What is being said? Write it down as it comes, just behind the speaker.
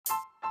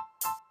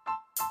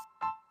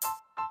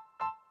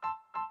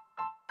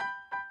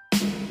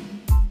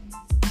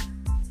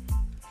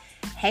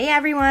Hey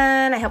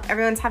everyone, I hope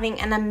everyone's having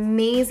an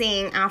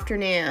amazing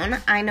afternoon.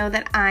 I know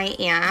that I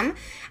am.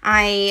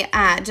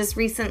 I just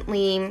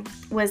recently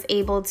was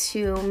able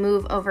to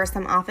move over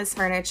some office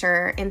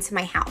furniture into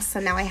my house. So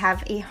now I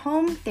have a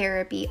home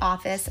therapy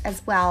office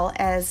as well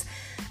as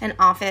an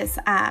office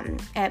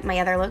at my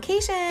other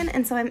location.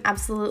 And so I'm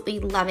absolutely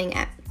loving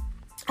it.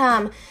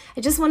 I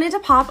just wanted to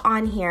pop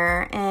on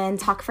here and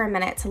talk for a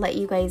minute to let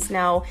you guys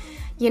know,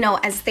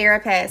 as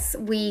therapists,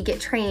 we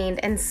get trained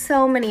in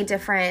so many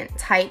different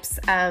types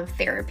of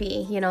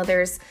therapy.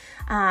 There's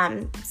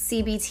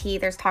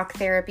CBT, there's talk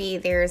therapy,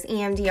 there's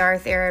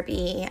EMDR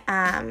therapy,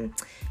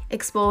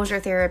 exposure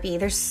therapy.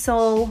 There's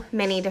so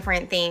many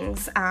different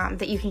things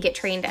that you can get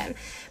trained in.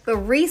 But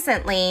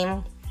recently,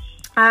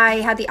 I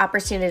had the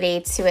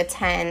opportunity to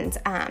attend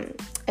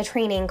a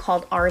training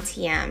called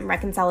RTM,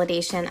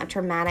 Reconciliation of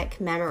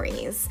Traumatic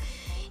Memories.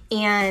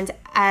 And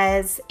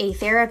as a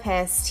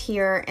therapist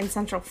here in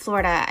Central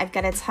Florida, I've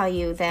got to tell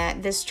you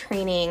that this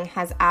training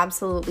has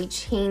absolutely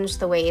changed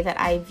the way that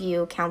I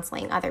view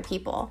counseling other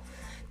people.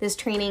 This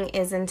training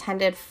is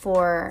intended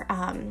for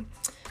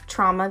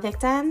trauma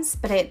victims,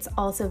 but it's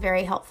also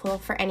very helpful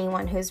for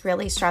anyone who's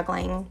really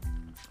struggling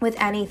with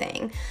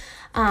anything.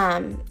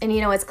 And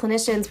as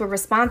clinicians, we're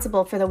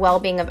responsible for the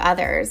well-being of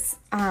others,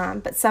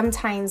 but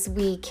sometimes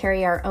we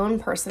carry our own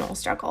personal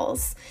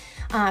struggles.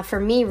 For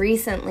me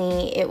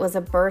recently, it was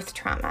a birth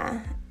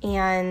trauma,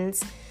 and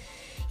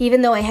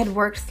even though I had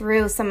worked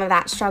through some of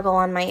that struggle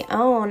on my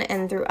own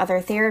and through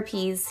other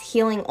therapies,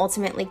 healing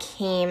ultimately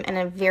came in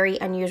a very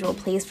unusual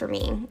place for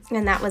me,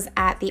 and that was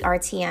at the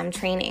RTM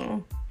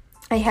training.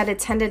 I had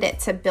attended it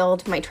to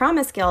build my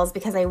trauma skills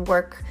because I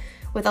work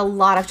with a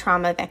lot of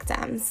trauma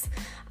victims.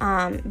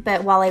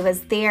 But while I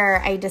was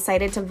there, I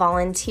decided to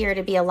volunteer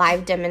to be a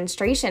live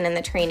demonstration in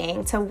the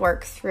training to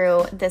work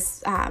through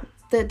this,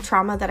 the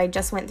trauma that I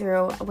just went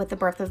through with the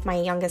birth of my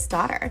youngest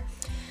daughter.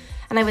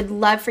 And I would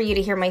love for you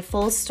to hear my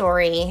full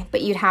story,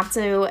 but you'd have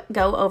to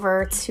go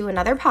over to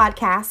another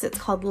podcast. It's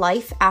called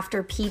Life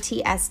After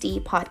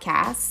PTSD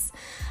Podcasts.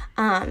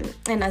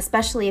 And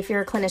especially if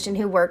you're a clinician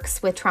who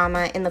works with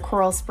trauma in the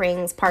Coral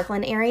Springs,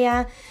 Parkland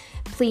area,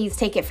 please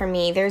take it from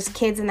me. There's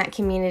kids in that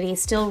community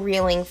still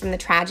reeling from the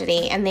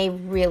tragedy, and they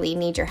really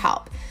need your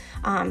help.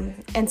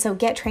 And so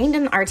get trained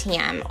in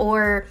RTM,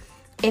 or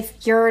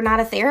if you're not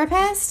a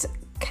therapist,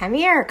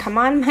 come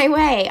on my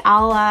way.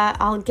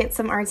 I'll get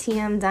some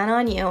RTM done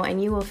on you,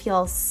 and you will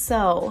feel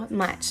so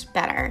much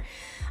better.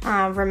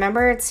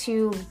 Remember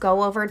to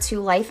go over to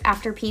Life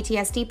After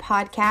PTSD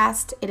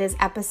podcast. It is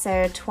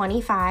episode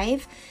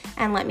 25,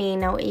 and let me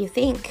know what you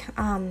think.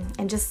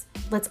 And just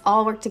let's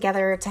all work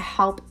together to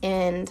help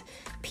end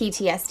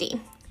PTSD.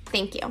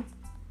 Thank you.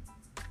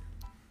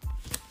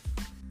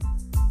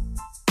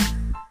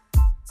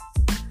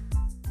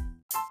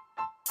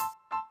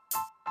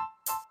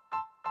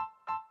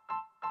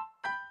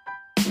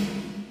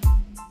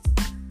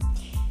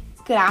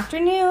 Good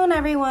afternoon,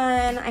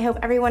 everyone. I hope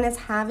everyone is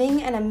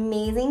having an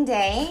amazing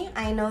day.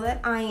 I know that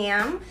I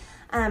am.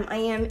 I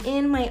am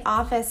in my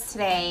office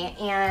today,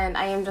 and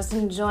I am just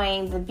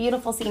enjoying the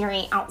beautiful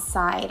scenery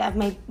outside of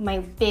my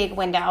big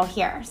window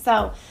here.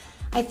 So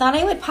I thought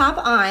I would pop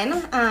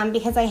on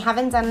because I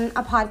haven't done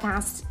a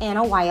podcast in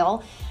a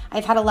while.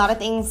 I've had a lot of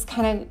things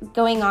kind of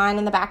going on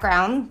in the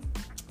background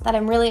that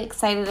I'm really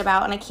excited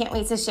about, and I can't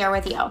wait to share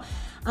with you.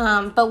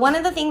 But one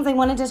of the things I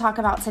wanted to talk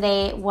about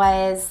today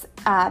was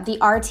the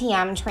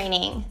RTM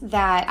training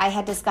that I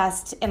had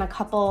discussed in a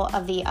couple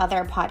of the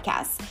other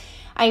podcasts.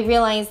 I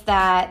realized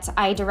that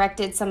I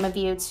directed some of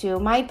you to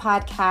my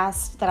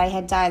podcast that I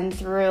had done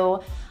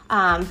through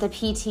the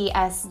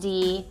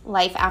PTSD,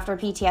 Life After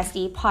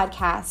PTSD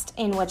podcast,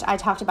 in which I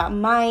talked about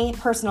my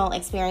personal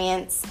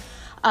experience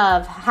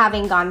of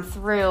having gone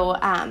through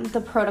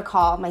the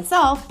protocol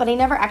myself, but I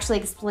never actually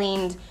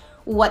explained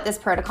what this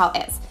protocol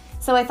is.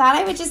 So I thought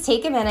I would just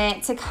take a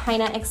minute to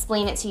kind of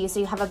explain it to you so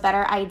you have a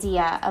better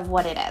idea of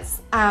what it is.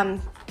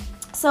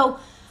 So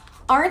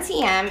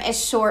RTM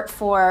is short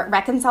for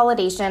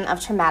Reconciliation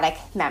of Traumatic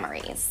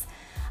Memories.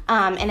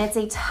 And it's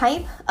a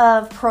type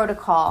of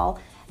protocol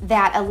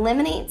that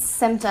eliminates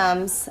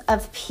symptoms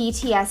of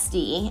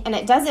PTSD, and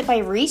it does it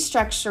by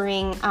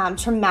restructuring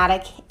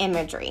traumatic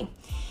imagery.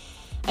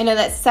 I know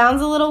that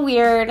sounds a little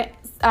weird,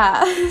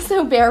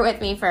 so bear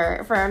with me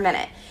for a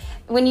minute.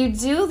 When you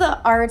do the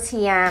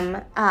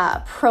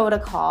RTM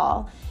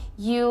protocol,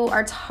 you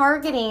are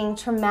targeting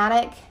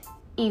traumatic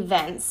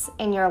events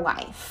in your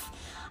life.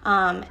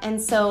 And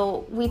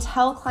so we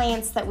tell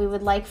clients that we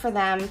would like for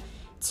them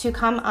to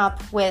come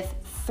up with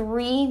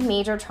 3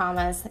 major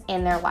traumas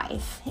in their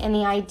life. And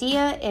the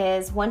idea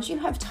is once you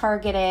have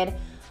targeted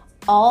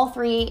all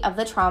 3 of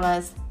the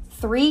traumas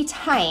 3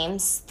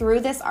 times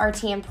through this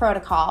RTM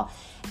protocol,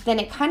 then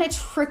it kind of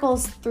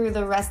trickles through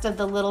the rest of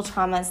the little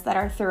traumas that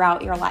are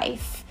throughout your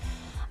life.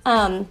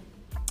 The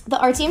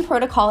RTM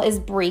protocol is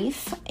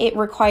brief. It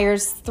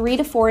requires 3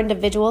 to 4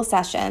 individual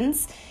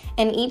sessions,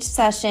 and each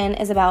session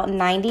is about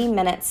 90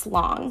 minutes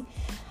long.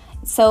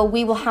 So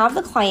we will have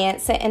the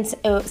client sit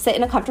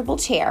in a comfortable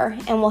chair,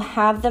 and we'll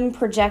have them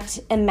project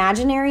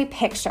imaginary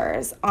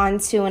pictures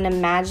onto an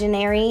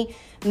imaginary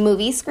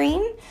movie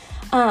screen.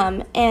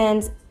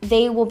 And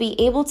they will be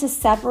able to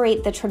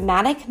separate the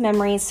traumatic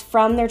memories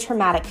from their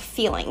traumatic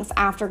feelings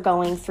after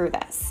going through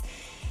this.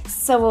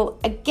 So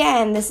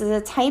again, this is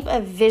a type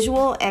of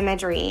visual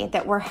imagery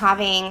that we're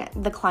having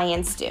the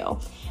clients do.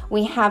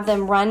 We have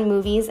them run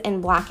movies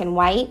in black and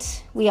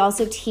white. We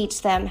also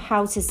teach them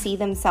how to see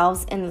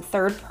themselves in the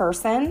third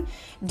person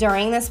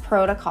during this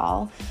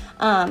protocol.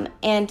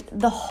 And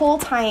the whole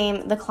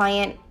time the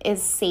client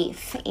is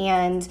safe,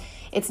 and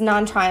it's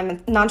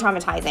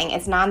non-traumatizing,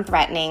 it's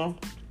non-threatening.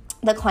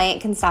 The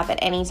client can stop at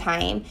any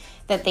time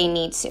that they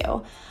need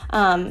to.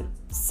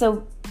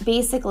 So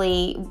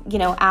basically,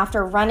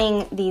 after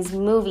running these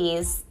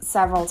movies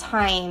several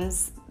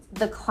times,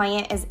 the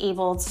client is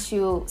able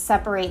to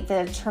separate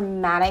the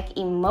traumatic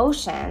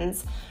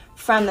emotions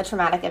from the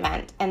traumatic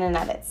event in and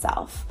of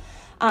itself.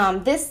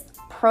 This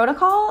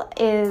protocol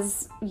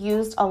is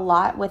used a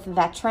lot with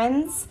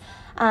veterans,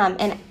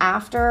 and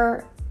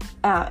after,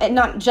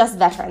 not just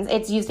veterans,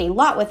 it's used a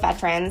lot with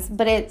veterans,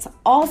 but it's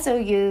also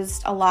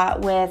used a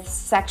lot with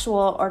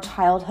sexual or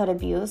childhood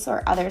abuse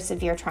or other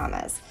severe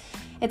traumas.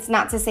 It's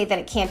not to say that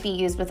it can't be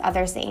used with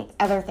other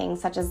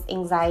things such as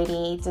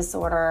anxiety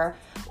disorder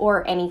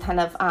or any kind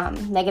of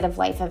negative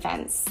life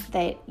events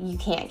that you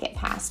can't get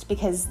past,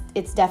 because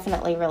it's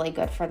definitely really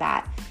good for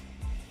that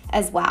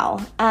as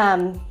well.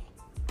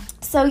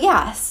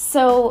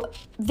 So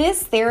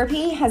this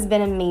therapy has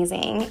been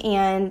amazing,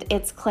 and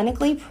it's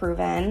clinically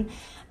proven,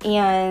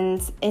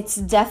 and it's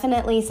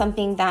definitely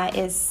something that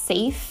is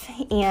safe,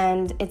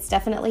 and it's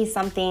definitely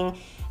something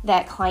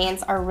that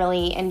clients are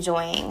really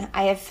enjoying.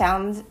 I have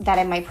found that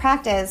in my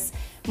practice,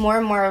 more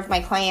and more of my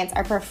clients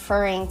are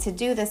preferring to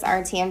do this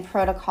RTM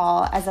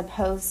protocol as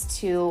opposed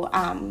to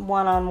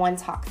one-on-one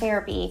talk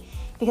therapy,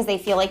 because they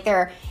feel like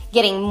they're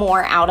getting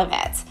more out of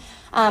it.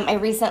 I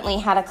recently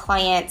had a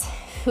client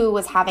who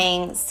was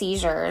having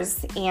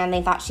seizures, and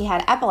they thought she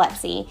had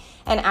epilepsy.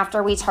 And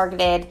after we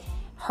targeted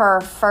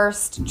her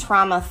first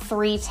trauma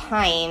 3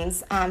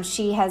 times,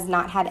 she has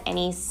not had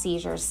any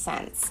seizures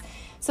since.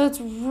 So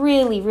it's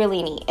really,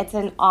 really neat. It's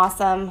an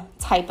awesome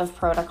type of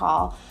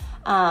protocol.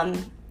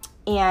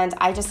 And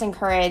I just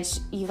encourage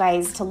you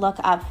guys to look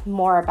up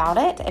more about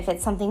it if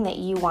it's something that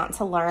you want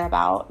to learn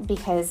about,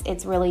 because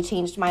it's really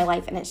changed my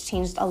life, and it's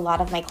changed a lot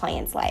of my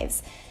clients'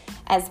 lives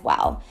as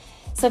well.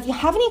 So if you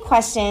have any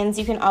questions,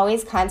 you can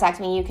always contact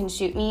me. You can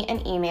shoot me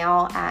an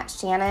email at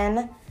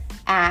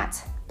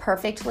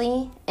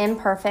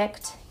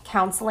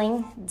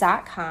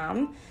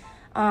shannon@perfectlyimperfectcounseling.com.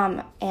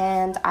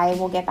 And I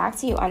will get back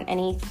to you on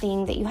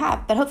anything that you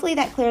have. But hopefully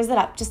that clears it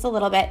up just a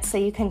little bit so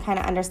you can kind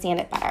of understand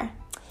it better.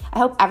 I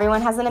hope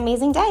everyone has an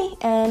amazing day,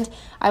 and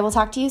I will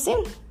talk to you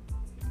soon.